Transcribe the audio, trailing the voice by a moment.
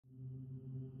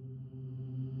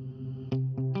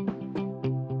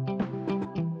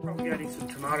propagating some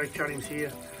tomato cuttings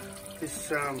here.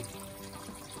 This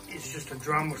is just a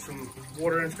drum with some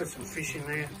water and it's got some fish in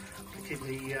there to keep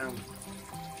the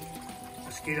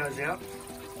mosquitoes out.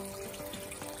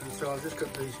 And so I've just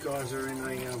got these guys are in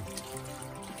a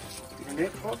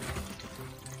net pot,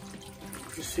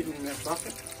 just sitting in that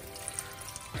bucket,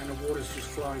 and the water's just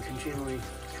flowing continually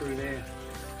through there,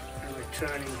 and they're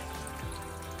turning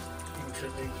into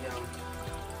the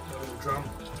little drum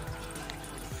with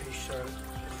fish, so it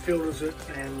filters it,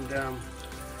 and I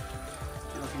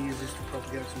can use this to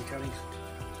propagate some cuttings.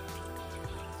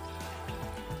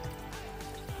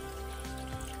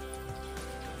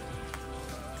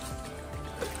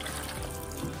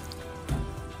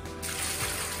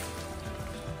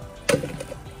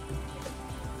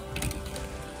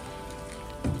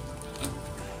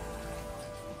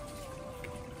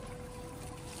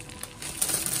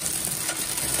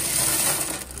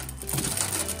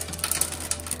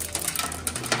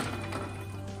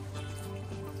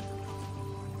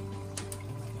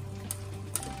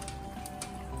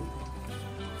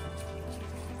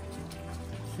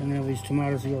 So now these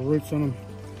tomatoes have got roots on them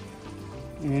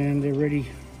and they're ready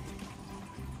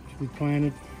to be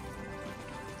planted.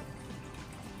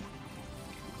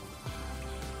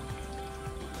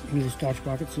 Into this Dutch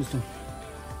bucket system.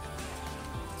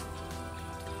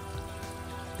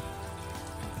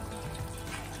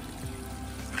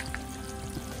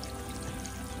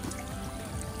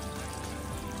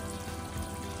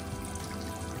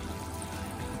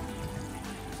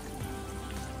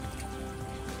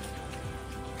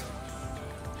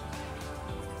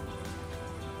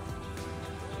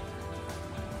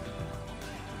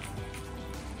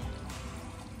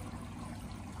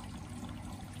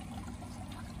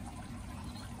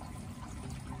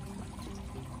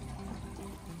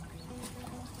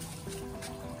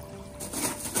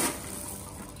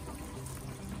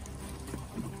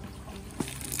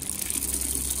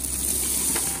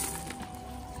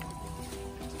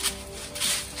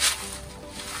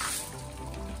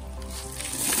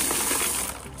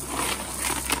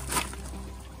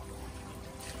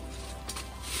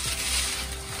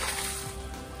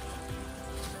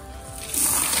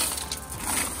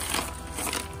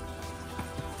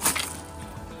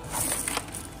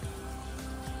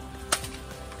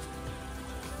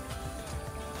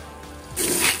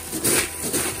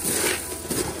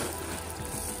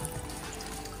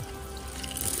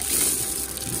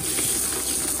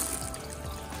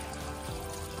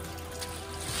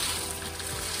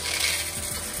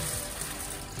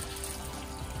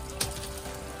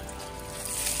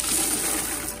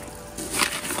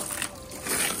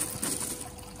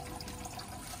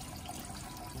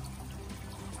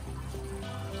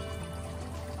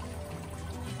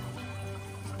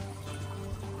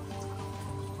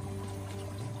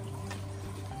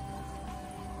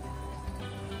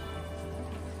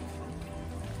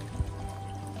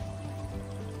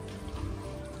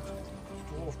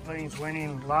 Beans went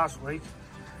in last week.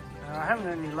 I haven't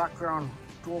had any luck growing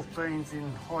dwarf beans in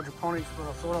hydroponics, but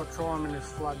I thought I'd try them in this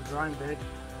flood and drain bed.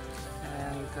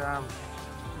 And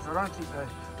because I don't think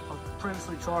I've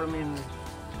previously tried them in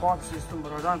pipe system,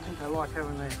 but I don't think they like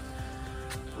having their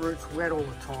roots wet all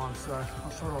the time. So I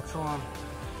thought I'd try them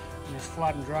in this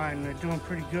flood and drain, and they're doing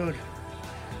pretty good.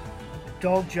 The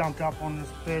dog jumped up on this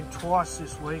bed twice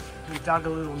this week and dug a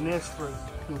little nest for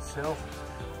himself.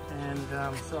 And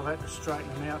so I've had to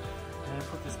straighten them out and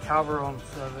put this cover on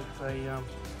so that they,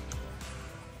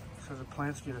 so the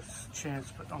plants get a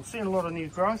chance. But I'm seeing a lot of new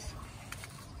growth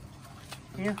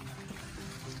here,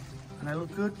 and they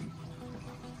look good.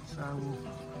 So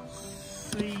we'll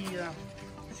see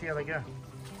how they go.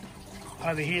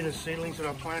 Over here, the seedlings that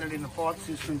I planted in the pipe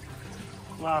system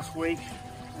last week,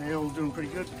 they're all doing pretty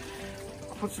good.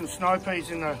 I put some snow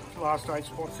peas in the last 8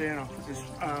 spots there, and I put this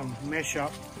mesh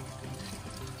up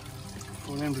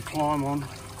for them to climb on.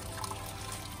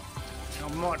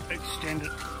 I might extend it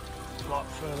a lot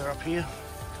further up here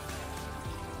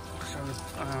so that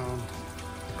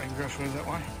they can grow through that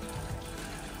way.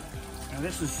 Now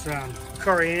this is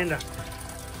coriander.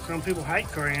 Some people hate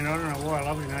coriander. I don't know why. I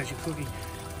love it in Asian cooking.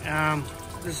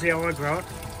 This is how I grow it.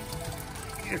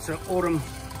 It's an autumn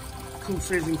cool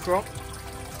season crop.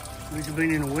 These have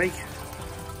been in a week.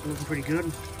 Looking pretty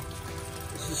good.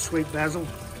 This is sweet basil.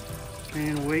 Been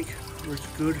in a week. Looks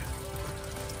good.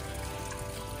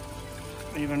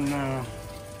 Even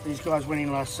these guys went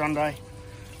in last Sunday.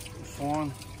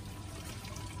 Fine.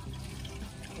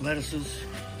 Lettuces,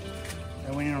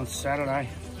 they went in on Saturday.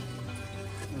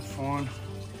 That's fine.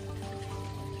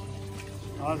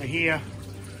 Over here,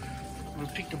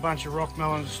 we've picked a bunch of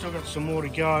rockmelons. Still got some more to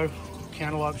go.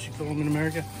 Cantaloupes, you call them in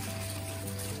America.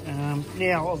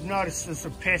 Now I've noticed there's a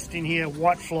pest in here,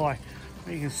 whitefly.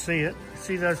 You can see it.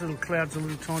 See those little clouds of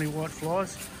little tiny white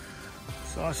flies?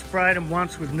 So I sprayed them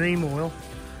once with neem oil,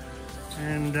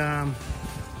 and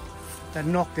that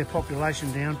knocked their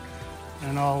population down,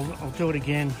 and I'll do it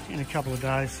again in a couple of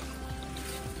days.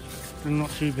 They're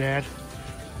not too bad,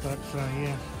 but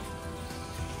yeah.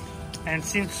 And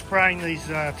since spraying these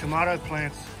tomato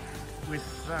plants with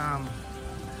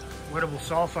wettable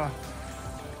sulphur,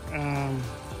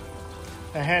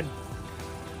 they had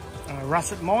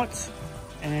russet mites,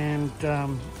 and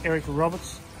Erica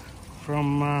Roberts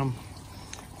from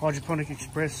Hydroponic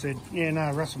Express said, yeah,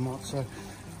 no, russet mites. So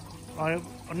I'd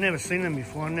never seen them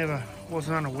before. I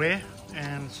wasn't unaware,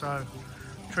 and so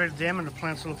treated them, and the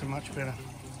plants are looking much better.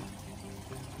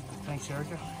 Thanks,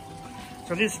 Erica.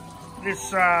 So this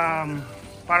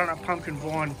butternut pumpkin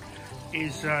vine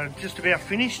is just about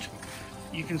finished.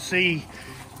 You can see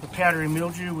the powdery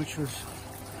mildew which was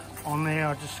on there.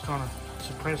 I just kind of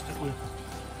suppressed it with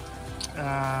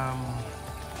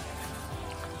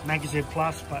Magazine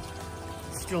Plus, but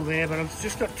it's still there. But I've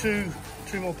just got two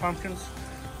more pumpkins.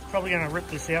 Probably going to rip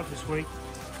this out this week.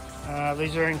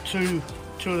 These are in two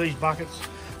of these buckets,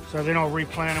 so then I'll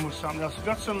replant them with something else. I've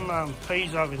got some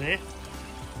peas over there,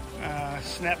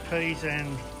 snap peas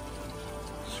and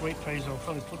sweet peas. I'll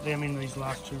probably put them in these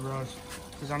last 2 rows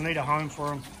because I need a home for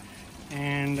them,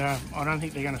 and I don't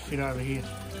think they're going to fit over here.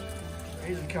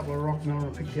 Here's a couple of rockmelon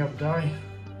I picked the other day.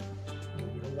 A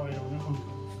bit of weight on that one.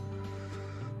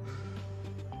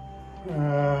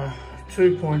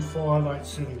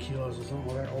 2.587 kilos or something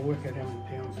like that. I'll work out how many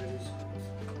pounds that is.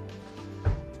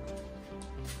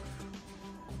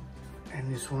 And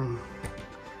this one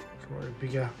is slightly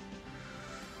bigger,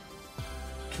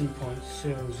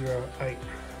 2.708.